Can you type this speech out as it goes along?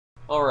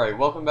Alright,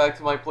 welcome back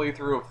to my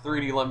playthrough of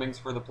 3D Lemmings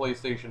for the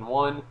PlayStation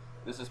 1.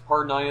 This is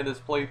part 9 of this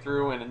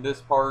playthrough, and in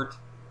this part,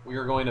 we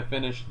are going to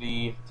finish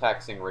the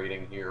taxing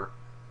rating here.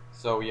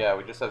 So yeah,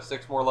 we just have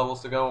 6 more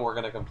levels to go, and we're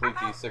going to complete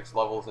these 6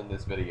 levels in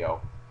this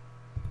video.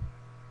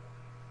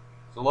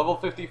 So level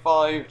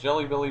 55,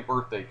 Jelly Belly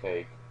Birthday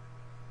Cake.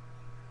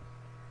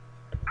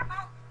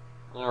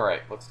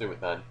 Alright, let's do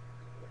it then.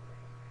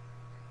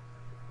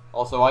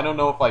 Also, I don't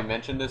know if I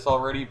mentioned this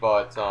already,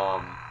 but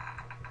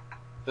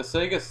the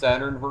Sega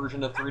Saturn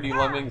version of 3D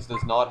Lemmings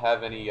does not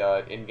have any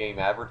in-game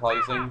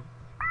advertising,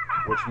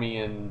 which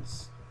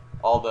means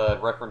all the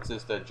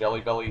references to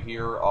Jelly Belly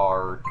here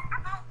are,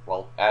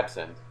 well,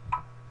 absent.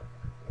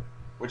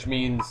 Which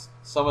means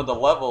some of the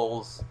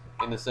levels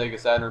in the Sega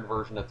Saturn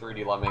version of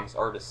 3D Lemmings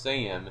are the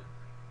same,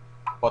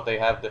 but they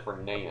have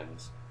different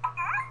names.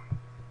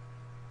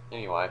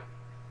 Anyway.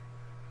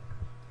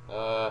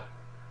 What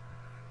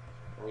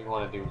do we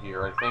want to do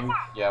here? I think,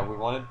 yeah, we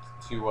wanted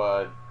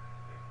to,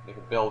 make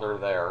a builder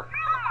there.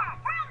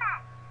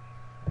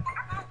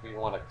 We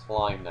want to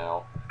climb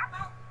now.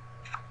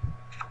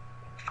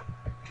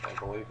 I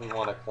believe we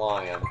want to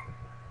climb.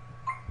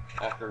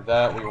 After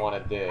that, we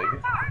want to dig.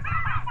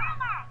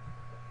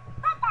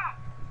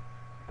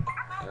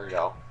 There we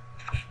go.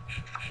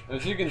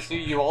 As you can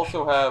see, you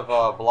also have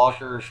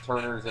blockers,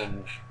 turners,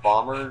 and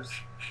bombers.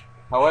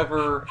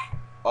 However,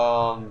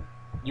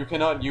 you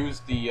cannot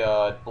use the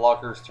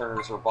blockers,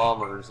 turners, or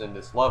bombers in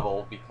this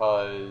level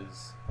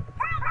because,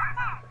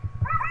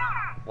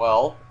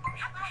 well,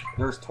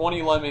 there's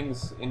 20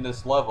 lemmings in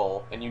this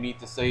level, and you need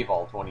to save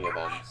all 20 of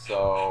them,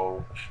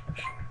 so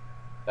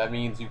that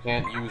means you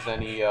can't use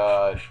any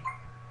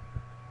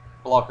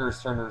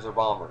blockers, turners, or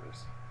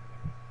bombers.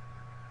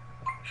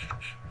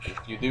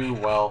 If you do,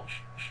 well,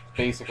 it's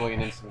basically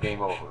an instant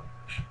game over.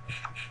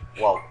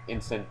 Well,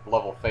 instant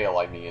level fail,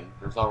 I mean.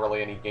 There's not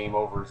really any game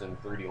overs in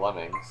 3D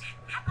Lemmings,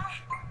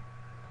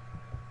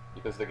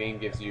 because the game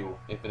gives you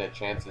infinite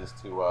chances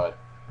to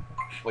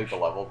complete the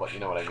level, but you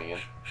know what I mean.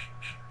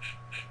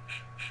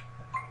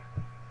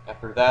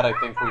 After that, I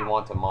think we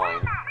want to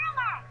mine.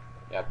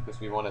 Yeah,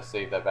 because we want to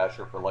save that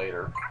basher for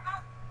later.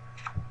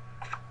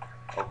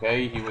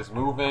 Okay, he was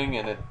moving,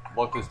 and it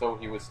looked as though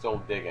he was still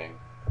digging.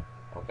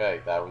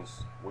 Okay, that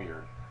was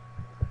weird.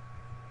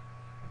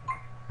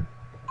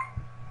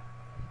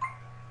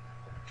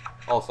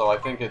 Also, I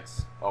think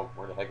it's... Oh,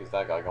 where the heck is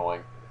that guy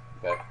going?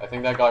 Okay, I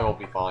think that guy will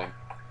be fine.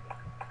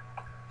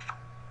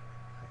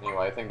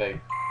 Anyway, I think they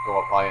go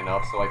up high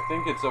enough, so I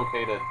think it's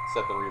okay to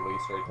set the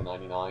release rate to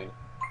 99.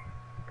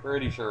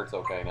 Pretty sure it's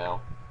okay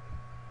now.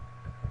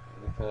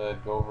 We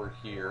could go over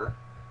here.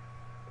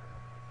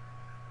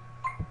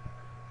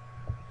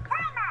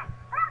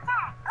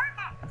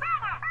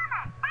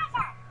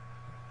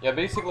 Yeah,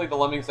 basically the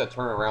lemmings that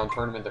turn around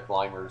turn them into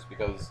climbers,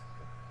 because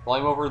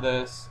climb over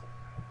this,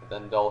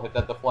 then they'll hit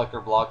that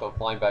deflector block, they'll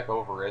climb back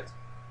over it,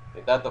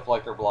 hit that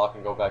deflector block,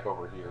 and go back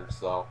over here,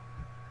 so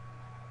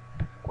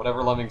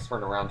whatever lemmings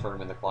turn around, turn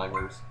them into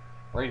climbers.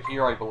 Right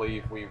here, I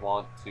believe we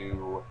want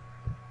to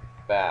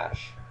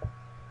bash.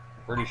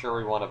 I'm pretty sure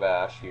we want to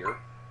bash here.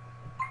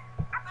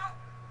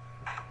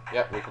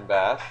 Yep, we can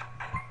bash.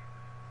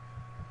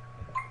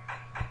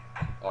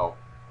 Oh,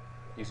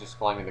 he's just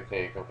climbing the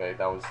cake. Okay,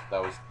 that was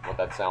what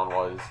that sound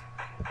was.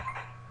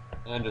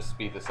 And just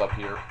speed this up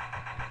here.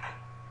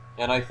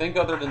 And I think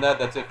other than that,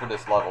 that's it for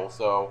this level.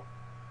 So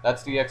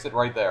that's the exit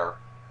right there.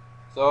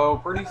 So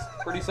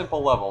pretty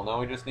simple level. Now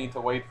we just need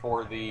to wait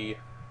for the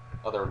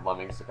other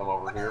lemmings to come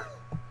over here.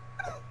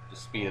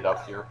 Just speed it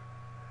up here.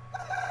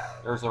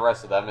 There's the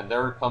rest of them, and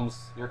here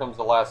comes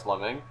the last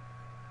lemming.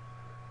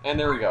 And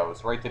there he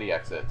goes, right to the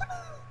exit.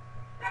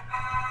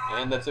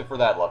 And that's it for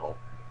that level.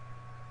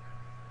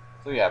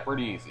 So yeah,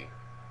 pretty easy.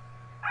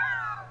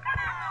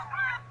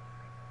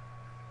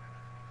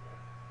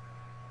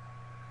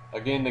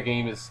 Again, the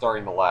game is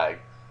starting to lag.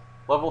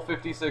 Level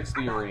 56,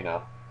 the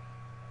arena.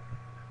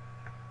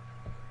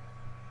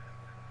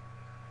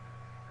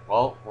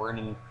 Well, we're in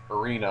an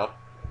arena,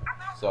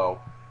 so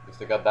at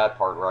least I got that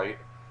part right.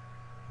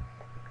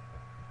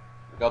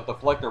 We got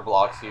deflector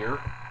blocks here.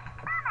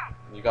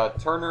 You got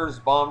turners,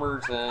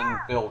 bombers, and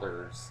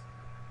builders.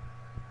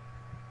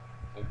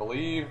 I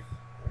believe,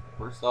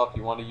 first off,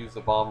 you want to use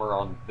the bomber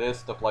on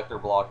this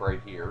deflector block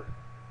right here.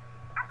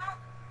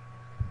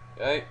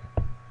 Okay.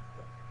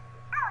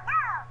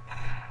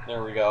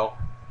 There we go.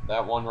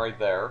 That one right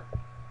there.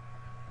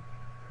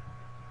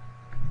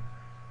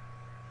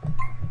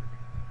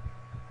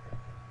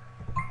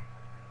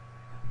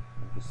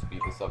 Just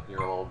speed this up here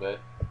a little bit.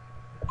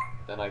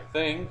 Then I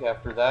think,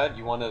 after that,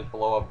 you want to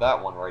blow up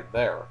that one right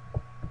there.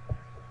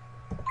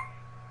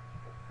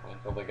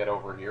 Until they get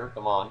over here.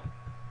 Come on.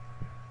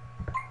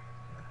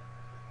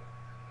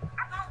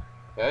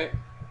 Okay.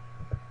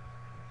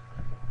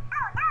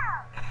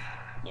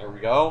 There we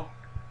go.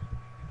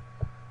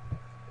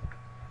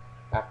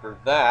 After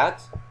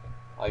that,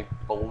 I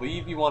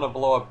believe you want to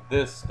blow up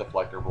this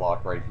deflector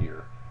block right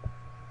here.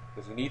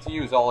 Because you need to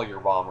use all of your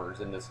bombers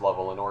in this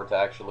level in order to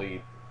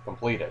actually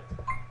complete it.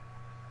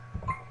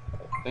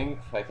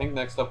 I think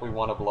next up we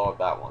want to blow up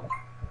that one.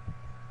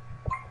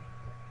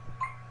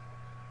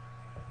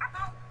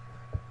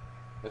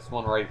 This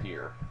one right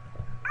here.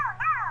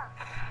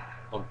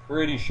 I'm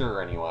pretty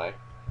sure, anyway.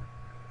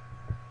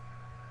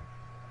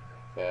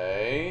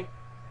 Okay.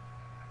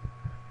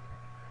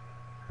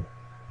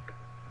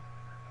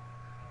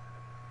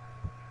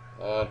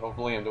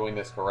 Hopefully I'm doing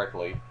this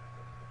correctly.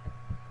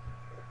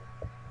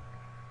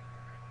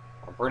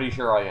 I'm pretty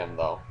sure I am,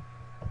 though.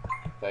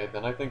 Okay,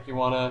 then I think you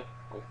want to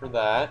wait for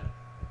that.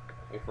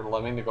 Wait for the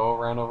lemming to go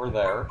around over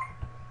there.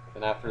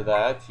 And after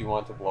that, you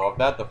want to blow up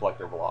that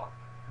deflector block.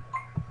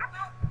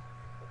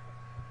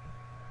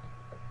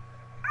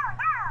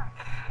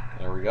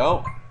 There we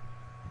go.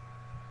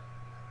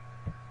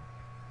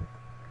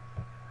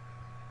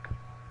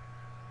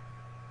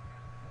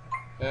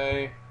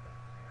 Okay.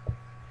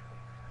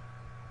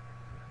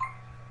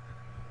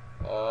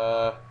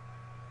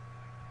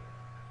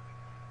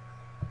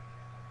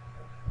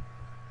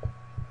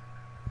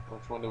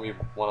 Which one do we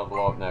want to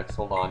blow up next?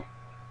 Hold on.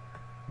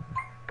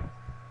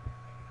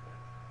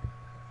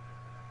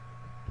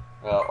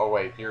 Oh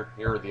wait, here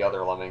are the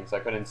other lemmings. I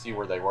couldn't see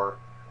where they were.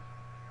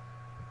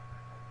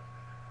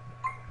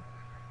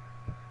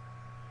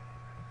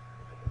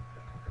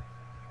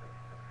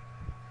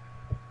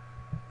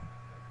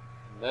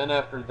 And then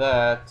after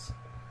that,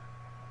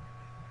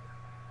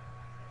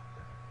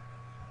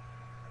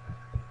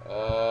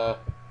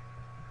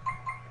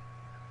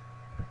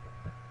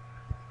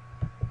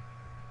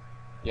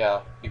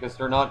 yeah, because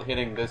they're not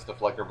hitting this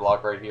deflector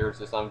block right here. It's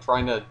just I'm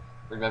trying to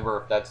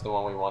remember if that's the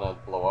one we want to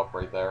blow up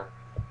right there.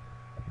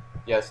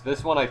 Yes,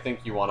 this one I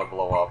think you want to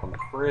blow up. I'm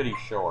pretty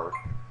sure.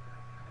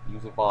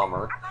 Use a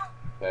bomber.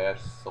 Okay, I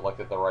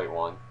selected the right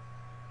one.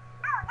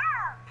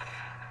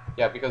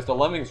 Yeah, because the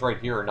lemmings right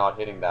here are not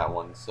hitting that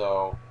one,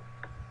 so...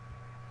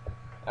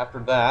 After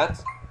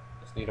that,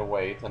 just need to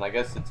wait, and I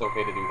guess it's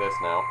okay to do this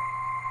now.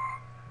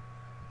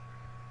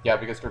 Yeah,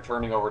 because they're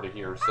turning over to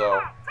here,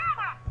 so...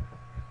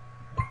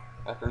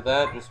 After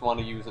that, just want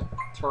to use a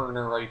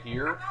turner right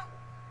here.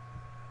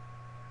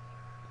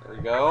 There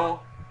we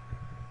go.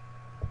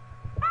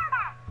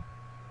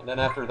 And then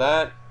after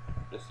that,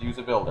 just use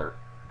a builder.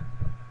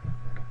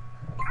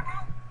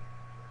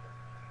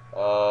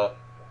 I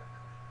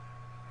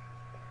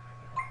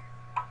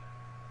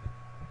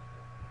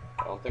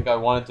don't think I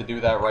wanted to do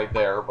that right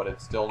there, but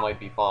it still might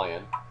be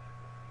fine.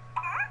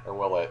 Or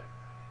will it?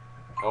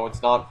 No,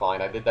 it's not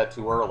fine. I did that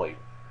too early.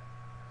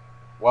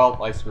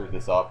 Well, I screwed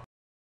this up.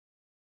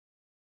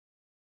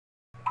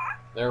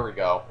 There we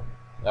go.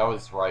 That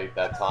was right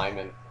that time,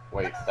 and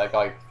wait, that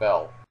guy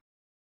fell.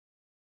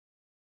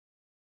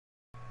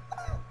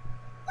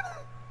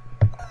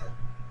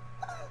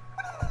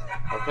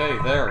 Okay,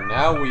 there.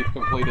 Now we've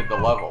completed the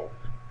level.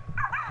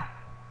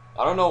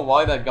 I don't know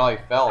why that guy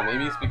fell.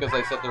 Maybe it's because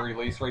I set the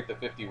release rate to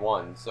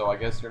 51, so I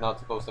guess you're not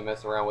supposed to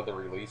mess around with the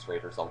release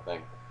rate or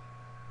something.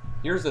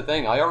 Here's the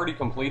thing, I already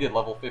completed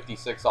level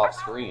 56 off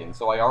screen,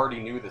 so I already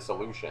knew the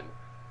solution.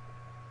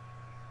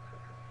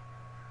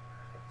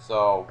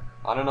 So,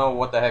 I don't know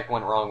what the heck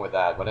went wrong with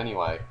that, but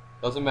anyway.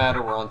 Doesn't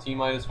matter, we're on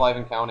T-5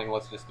 and counting,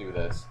 let's just do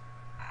this.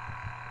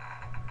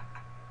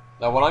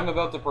 Now what I'm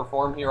about to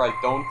perform here I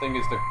don't think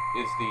is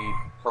the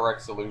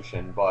correct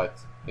solution, but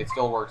it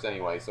still works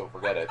anyway, so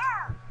forget it.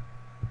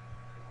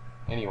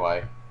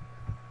 Anyway.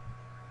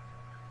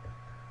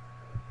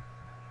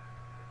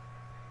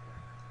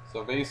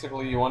 So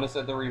basically you want to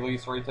set the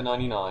release rate to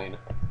 99.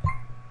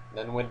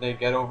 Then when they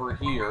get over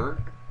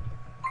here,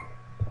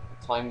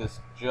 time this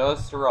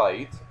just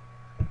right.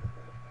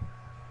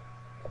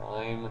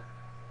 Time,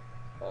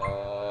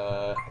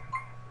 I'd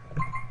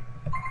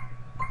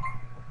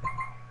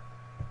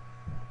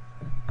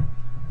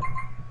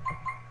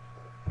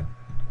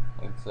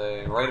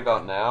say right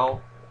about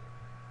now,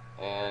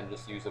 and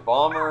just use a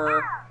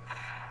bomber,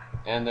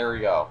 and there we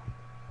go.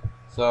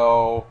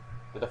 So,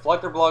 the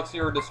deflector blocks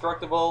here are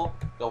destructible,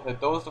 they'll hit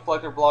those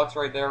deflector blocks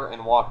right there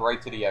and walk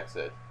right to the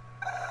exit.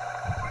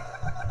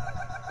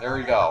 There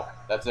we go,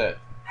 that's it.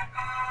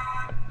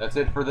 That's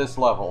it for this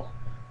level.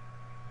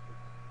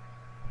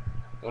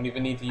 Don't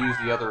even need to use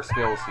the other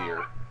skills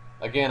here.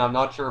 Again, I'm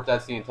not sure if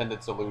that's the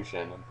intended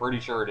solution. I'm pretty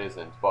sure it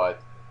isn't, but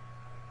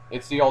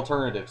it's the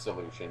alternative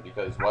solution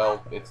because,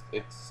 well, it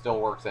still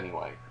works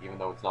anyway, even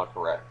though it's not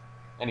correct.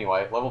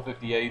 Anyway, level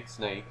 58,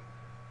 Snake.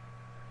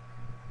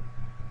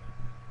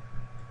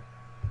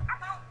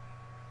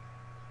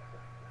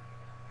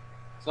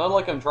 It's not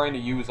like I'm trying to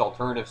use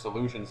alternative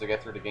solutions to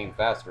get through the game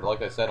faster.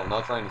 Like I said, I'm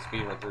not trying to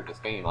speedrun through this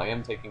game. I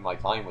am taking my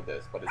time with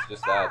this, but it's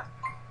just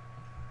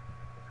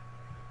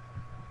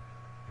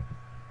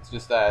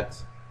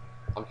that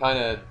I'm kind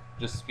of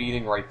just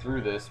speeding right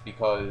through this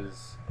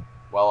because,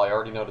 well, I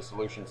already know the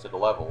solutions to the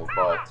level,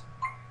 but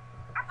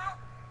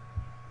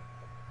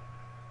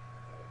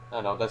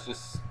I don't know,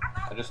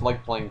 I just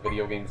like playing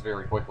video games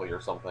very quickly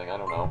or something, I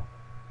don't know.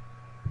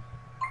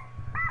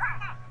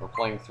 Or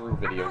playing through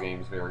video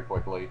games very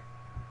quickly.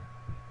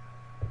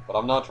 But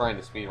I'm not trying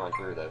to speedrun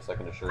through this, I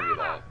can assure you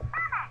that.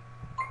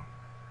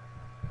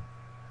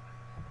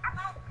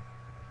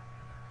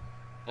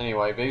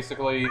 Anyway,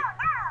 basically,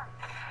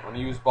 I'm going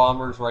to use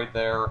bombers right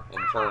there and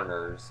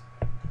turners.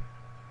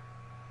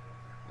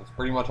 That's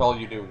pretty much all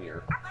you do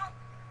here.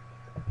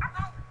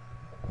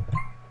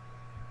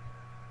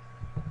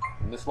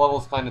 And this level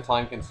is kind of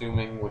time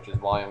consuming, which is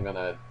why I'm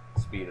gonna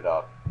speed it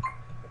up.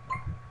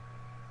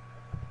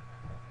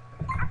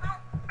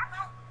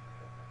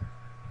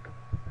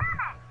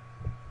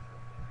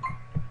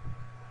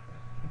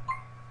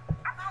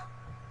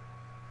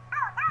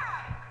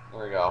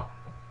 There we go.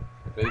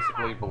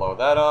 Basically blow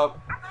that up.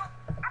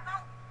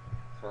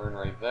 Turn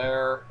right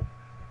there.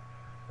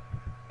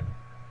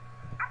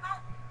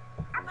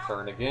 And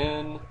turn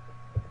again.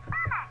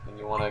 And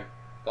you want to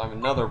time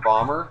another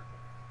bomber.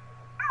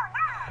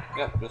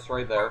 Yep, just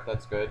right there.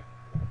 That's good.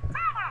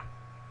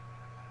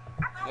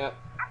 Yep.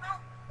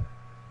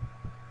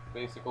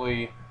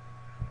 Basically,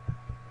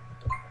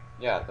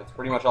 yeah, that's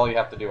pretty much all you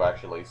have to do,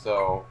 actually.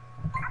 So,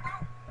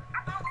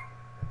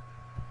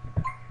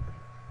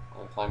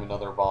 I'll time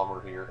another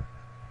bomber here.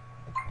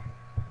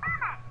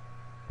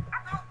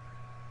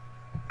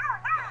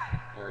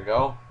 There we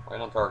go.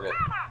 Right on target.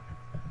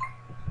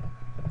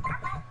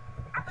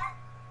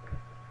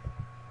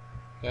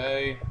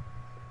 Okay.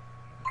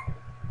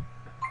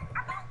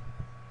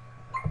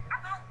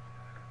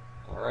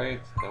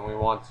 Alright, then we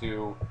want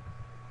to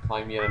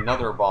time yet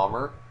another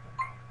bomber.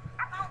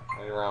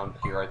 Right around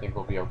here I think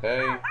will be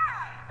okay.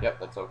 Yep,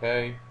 that's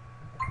okay.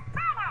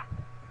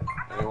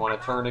 And we want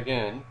to turn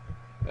again.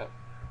 Yep.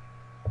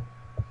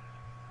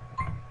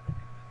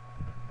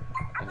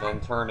 And then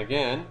turn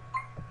again.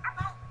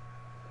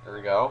 There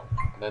we go.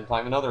 And then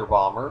time another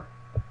bomber.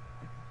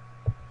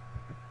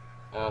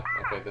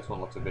 Okay, this one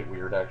looks a bit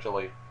weird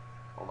actually.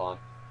 Hold on.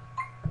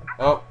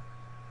 Oh!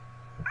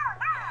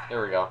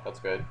 There we go, that's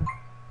good.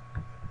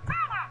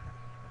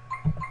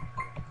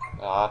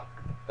 Ah,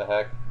 the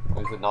heck?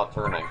 Why is it not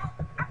turning?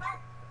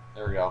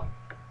 There we go.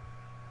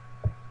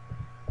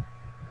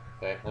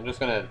 Okay, I'm just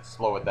gonna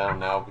slow it down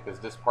now because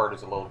this part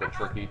is a little bit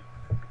tricky.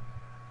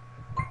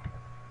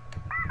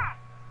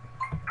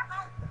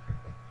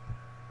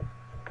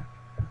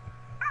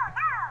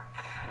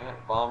 Yeah,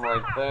 bomb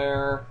right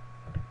there.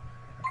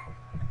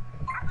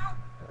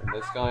 Turn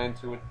this guy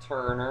into a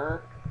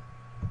turner.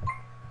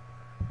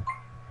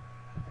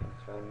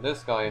 Turn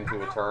this guy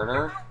into a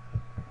turner.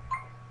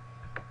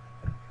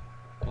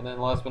 And then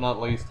last but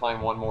not least,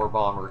 time one more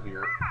bomber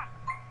here.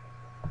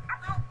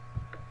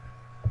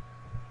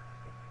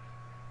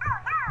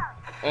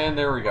 And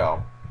there we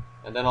go.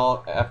 And then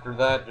after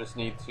that, just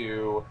need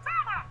to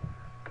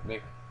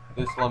make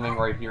this lemming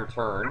right here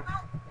turn.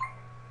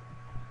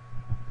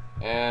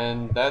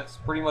 And that's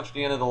pretty much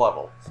the end of the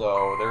level.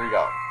 So there you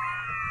go.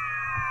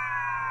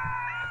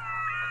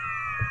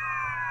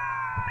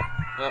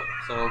 Yep,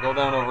 so it'll go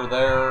down over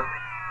there.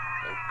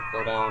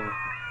 Go down...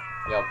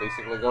 Yeah,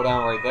 basically go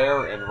down right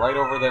there, and right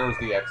over there is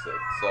the exit.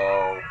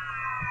 So,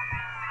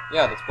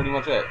 yeah, that's pretty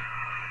much it.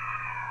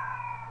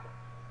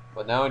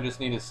 But now I just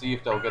need to see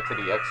if they'll get to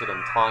the exit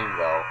in time,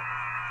 though.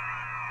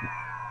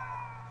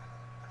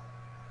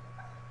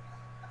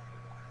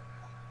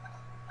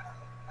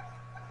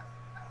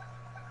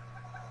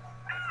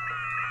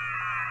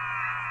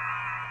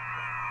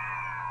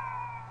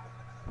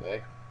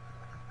 Okay.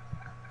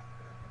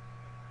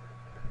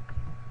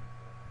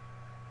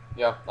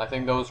 Yeah, I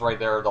think those right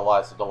there are the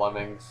last of the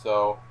lemmings,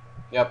 so,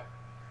 yep.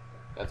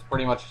 That's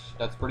pretty much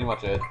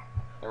it.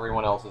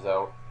 Everyone else is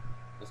out.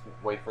 Just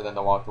wait for them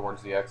to walk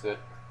towards the exit.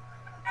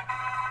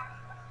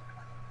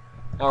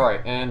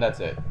 Alright, and that's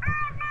it.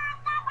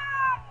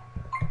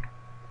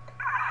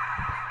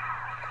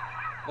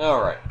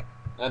 Alright,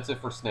 that's it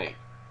for Snake.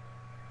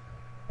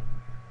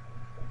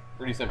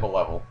 Pretty simple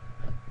level.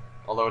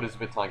 Although it is a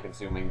bit time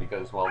consuming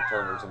because, well,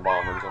 turners and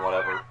bombers and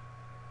whatever.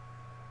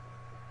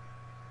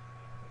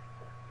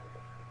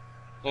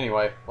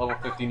 Anyway, level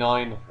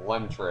 59,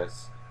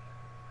 Lemtris.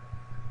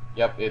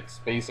 Yep, it's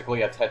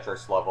basically a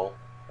Tetris level.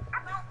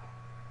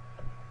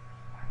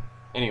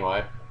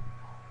 Anyway.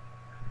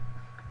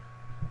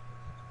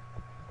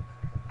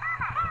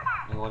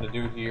 You want to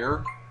do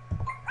here.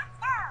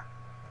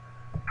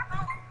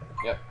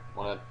 Yep,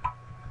 want to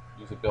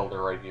use a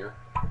builder right here.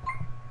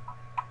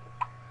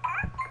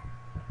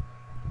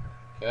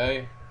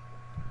 Okay.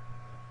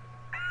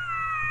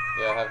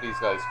 Yeah, have these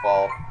guys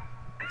fall.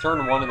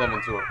 Turn one of them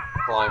into a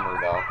climber,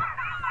 though.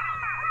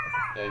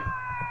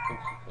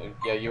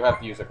 Yeah, you have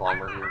to use a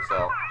climber here,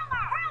 so...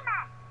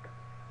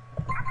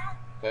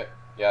 Okay,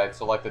 yeah, I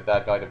selected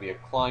that guy to be a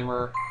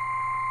climber.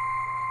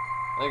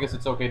 I guess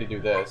it's okay to do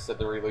this, set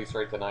the release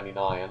rate to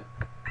 99.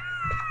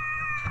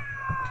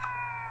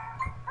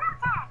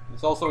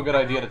 It's also a good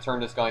idea to turn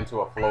this guy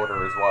into a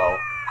floater as well.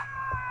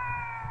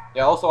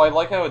 Yeah, also, I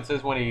like how it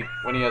says when he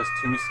has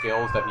 2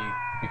 skills that he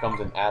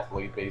becomes an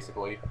athlete,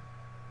 basically.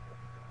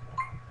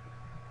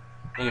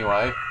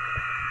 Anyway,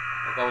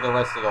 look at the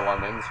rest of the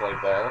lemmings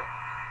right there.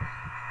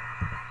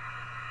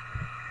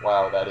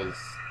 Wow, that is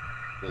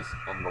just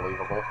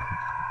unbelievable.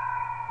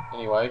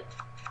 Anyway,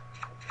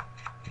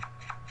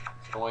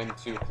 he's going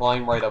to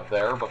climb right up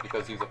there, but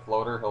because he's a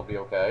floater, he'll be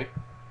okay.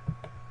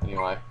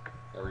 Anyway,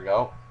 there we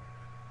go.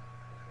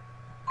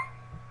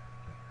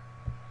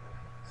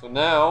 So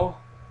now,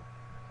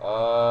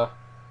 I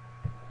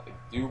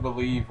do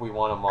believe we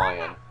want to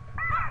mine.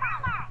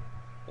 I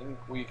think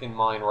we can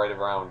mine right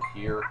around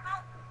here.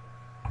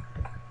 I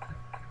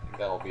think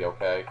that'll be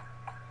okay.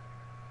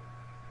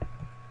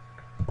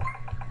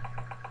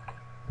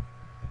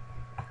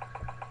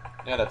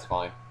 Yeah, that's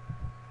fine.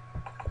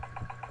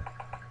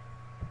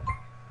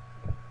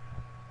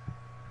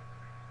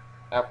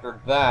 After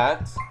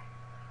that,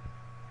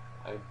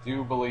 I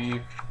do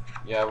believe,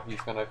 yeah,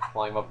 he's gonna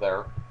climb up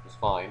there. It's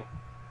fine.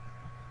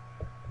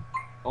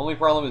 The only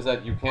problem is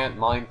that you can't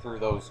mine through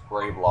those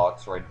gray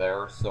blocks right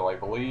there, so I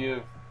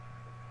believe...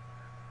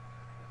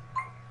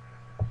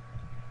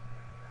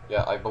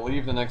 Yeah, I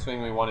believe the next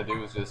thing we want to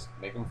do is just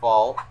make him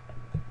fall.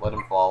 Let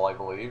him fall, I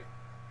believe.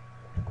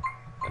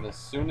 And as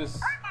soon as...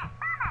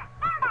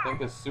 I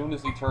think as soon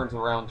as he turns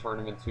around, turn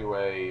him into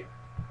a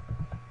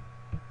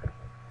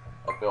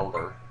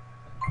builder.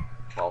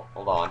 Well,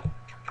 hold on.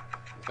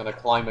 He's gonna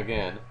climb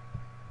again.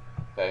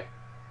 Okay.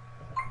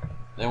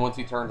 Then once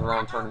he turns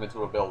around, turn him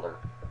into a builder.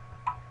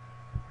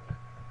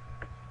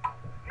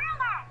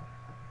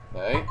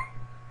 Okay.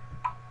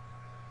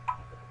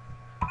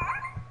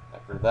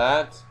 After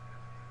that,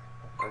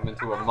 turn him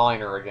into a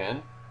miner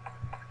again.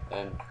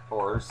 And, of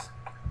course,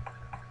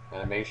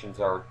 animations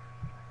are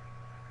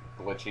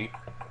glitchy.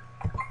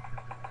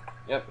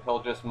 Yep,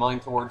 he'll just mine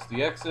towards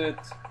the exit.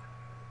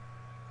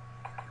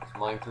 Just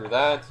mine through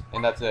that,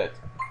 and that's it.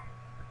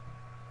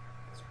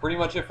 That's pretty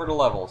much it for the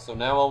level. So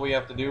now all we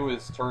have to do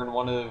is turn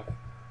one of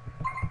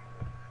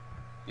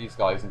these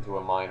guys into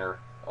a miner.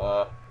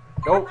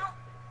 Go!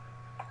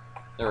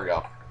 There we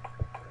go.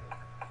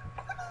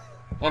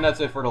 And that's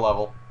it for the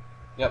level.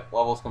 Yep,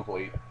 level's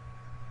complete.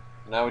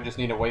 Now we just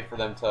need to wait for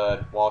them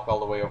to walk all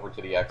the way over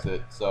to the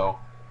exit, so...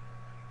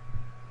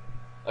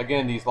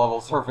 Again, these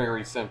levels are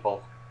very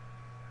simple.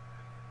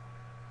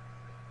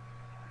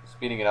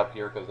 Speeding it up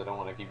here because I don't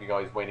want to keep you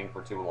guys waiting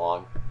for too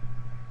long.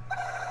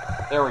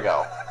 There we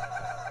go.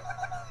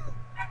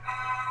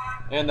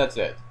 And that's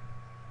it.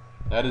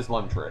 That is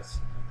Lemtris.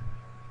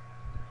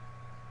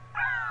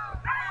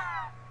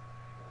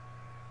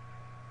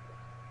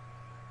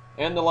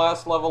 And the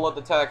last level of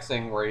the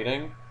taxing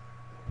rating,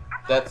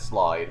 Death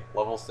Slide,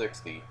 level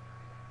 60.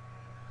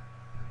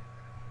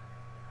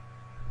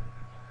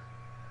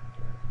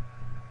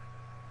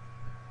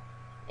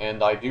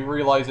 And I do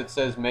realize it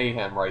says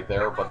Mayhem right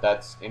there, but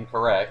that's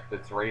incorrect.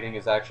 Its rating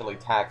is actually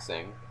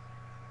Taxing.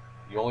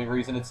 The only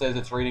reason it says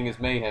its rating is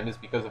Mayhem is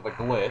because of a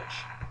glitch.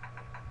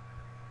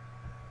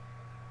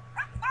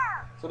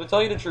 So to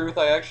tell you the truth,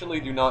 I actually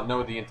do not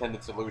know the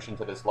intended solution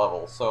to this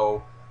level,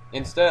 so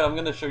instead I'm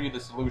going to show you the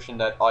solution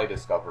that I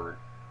discovered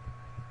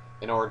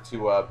in order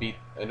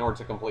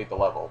to complete the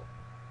level.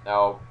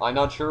 Now, I'm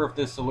not sure if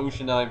this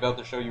solution that I'm about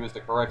to show you is the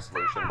correct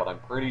solution, but I'm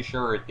pretty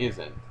sure it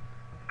isn't.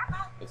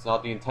 It's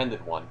not the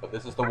intended one, but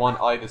this is the one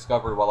I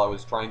discovered while I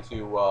was trying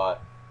to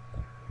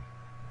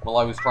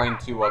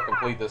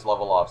complete this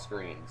level off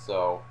screen.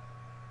 So,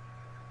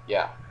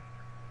 yeah.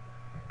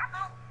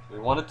 We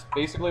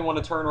basically want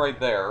to turn right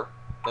there,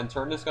 then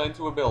turn this guy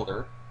into a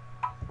builder,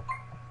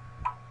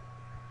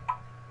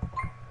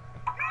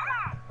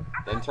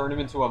 then turn him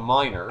into a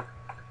miner.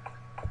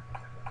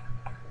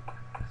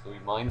 So he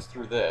mines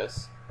through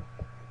this.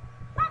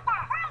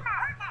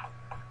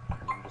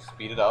 And just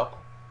speed it up.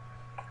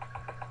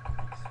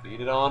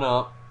 Speed it on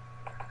up.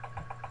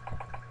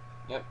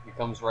 Yep, he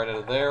comes right out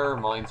of there,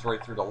 mines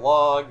right through the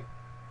log,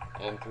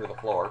 and through the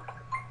floor.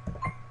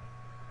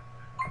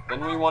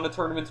 Then we want to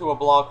turn him into a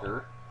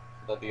blocker,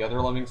 so that the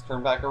other lemmings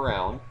turn back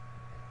around.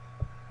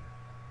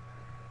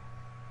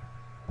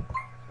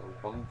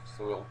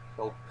 So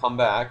he'll come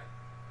back.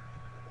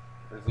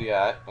 Where's he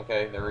at?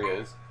 Okay, there he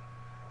is.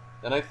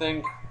 Then I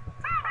think,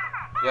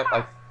 yep,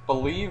 I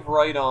believe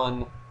right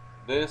on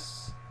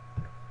this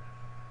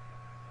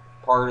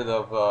part of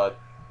the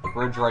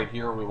bridge right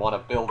here, we want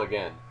to build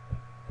again.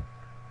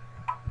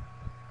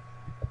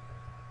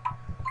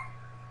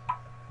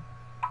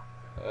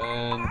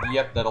 And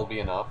yep, that'll be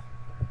enough.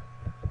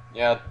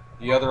 Yeah,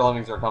 the other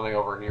lemmings are coming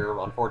over here.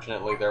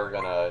 Unfortunately, they're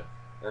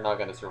not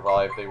gonna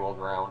survive. They will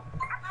drown.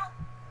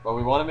 But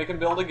we want to make him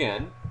build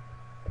again.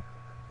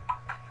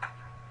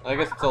 I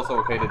guess it's also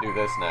okay to do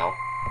this now.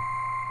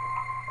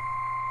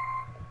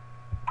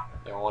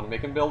 Yeah, we want to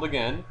make him build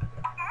again,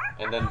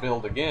 and then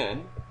build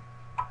again.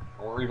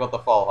 Don't worry about the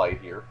fall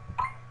height here.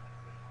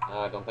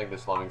 I don't think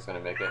this lemming's going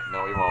to make it.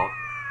 No, he won't.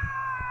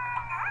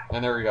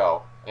 And there we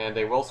go. And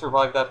they will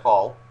survive that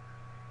fall.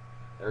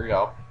 There we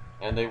go.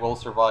 And they will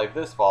survive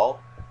this fall.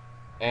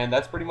 And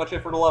that's pretty much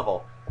it for the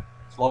level.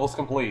 This level's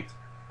complete.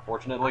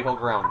 Fortunately, he'll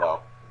drown,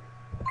 though.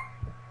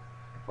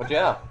 But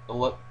yeah, the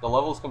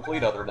level's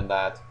complete other than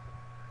that.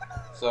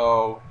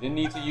 So, didn't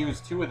need to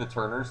use 2 of the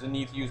turners, didn't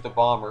need to use the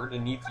bomber,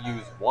 didn't need to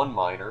use 1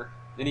 miner,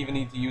 didn't even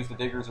need to use the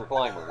diggers or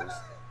climbers.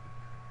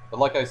 But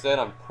like I said,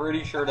 I'm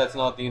pretty sure that's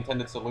not the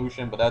intended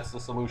solution, but that's the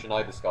solution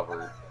I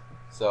discovered.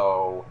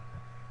 So,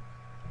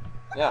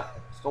 yeah,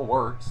 still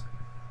works.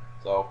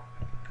 So,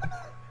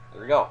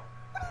 there we go.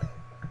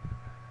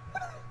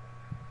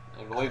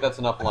 I believe that's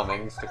enough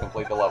lemmings to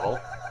complete the level.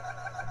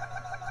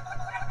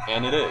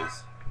 And it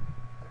is.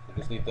 So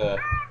just need to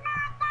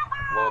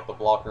blow up the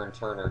blocker and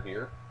turner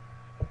here.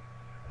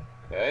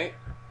 Okay.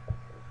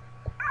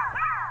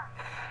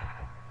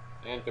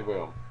 And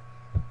kaboom.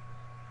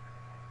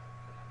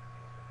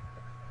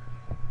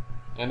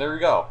 And there we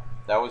go.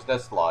 That was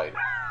that slide.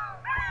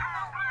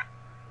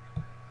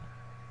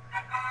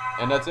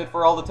 And that's it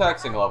for all the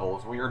taxing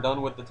levels. We are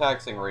done with the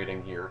taxing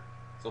rating here.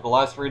 So the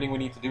last rating we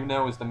need to do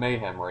now is the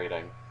mayhem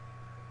rating.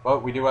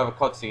 But we do have a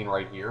cutscene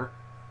right here.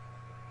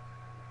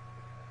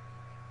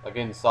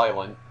 Again,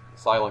 silent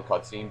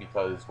cutscene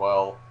because,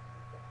 well,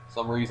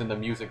 some reason the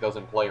music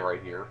doesn't play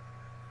right here.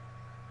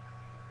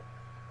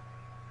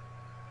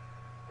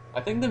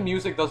 I think the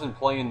music doesn't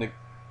play in the...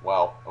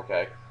 Wow,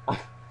 okay.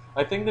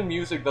 I think the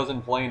music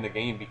doesn't play in the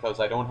game because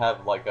I don't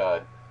have, like,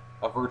 a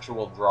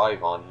virtual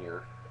drive on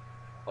here.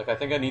 Like, I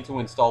think I need to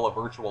install a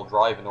virtual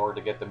drive in order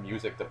to get the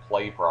music to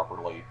play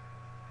properly.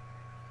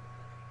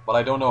 But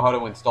I don't know how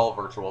to install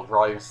virtual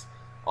drives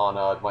on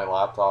my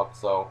laptop,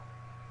 so...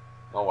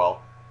 Oh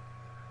well.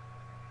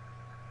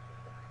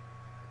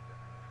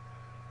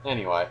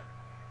 Anyway.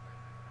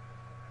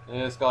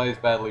 This guy is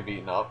badly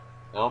beaten up.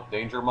 Nope,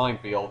 danger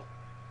minefield.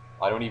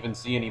 I don't even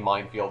see any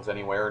minefields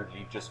anywhere, and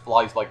he just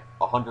flies like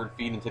 100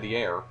 feet into the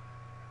air.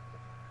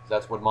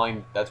 That's what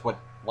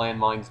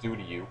landmines do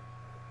to you.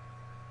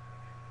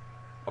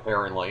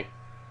 Apparently.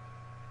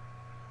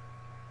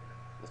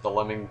 As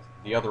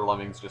the other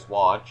lemmings just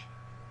watch.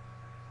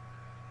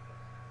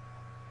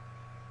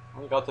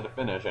 We got to the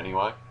finish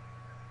anyway.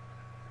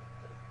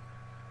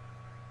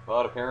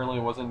 But apparently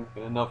it wasn't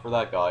good enough for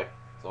that guy,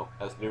 so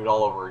has to do it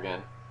all over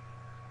again.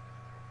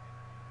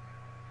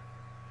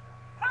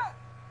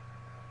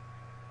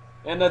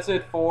 And that's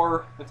it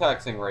for the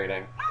taxing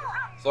rating.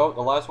 So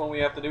the last one we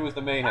have to do is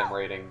the mayhem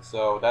rating.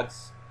 So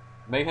that's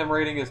mayhem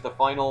rating is the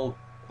final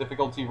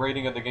difficulty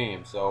rating of the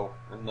game. So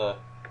we're in the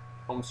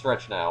home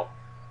stretch now.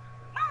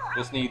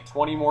 Just need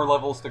 20 more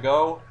levels to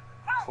go,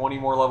 20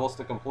 more levels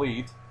to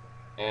complete,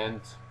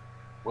 and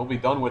we'll be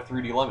done with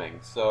 3D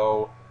Lemmings.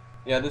 So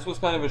yeah, this was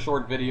kind of a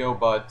short video,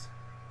 but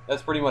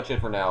that's pretty much it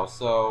for now.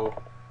 So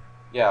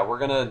yeah, we're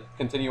gonna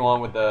continue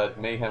on with the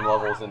mayhem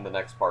levels in the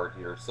next part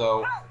here.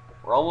 So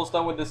we're almost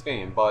done with this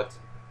game, but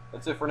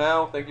that's it for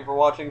now. Thank you for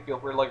watching. Feel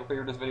free to like or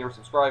favorite this video or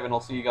subscribe, and I'll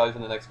see you guys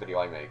in the next video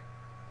I make.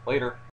 Later.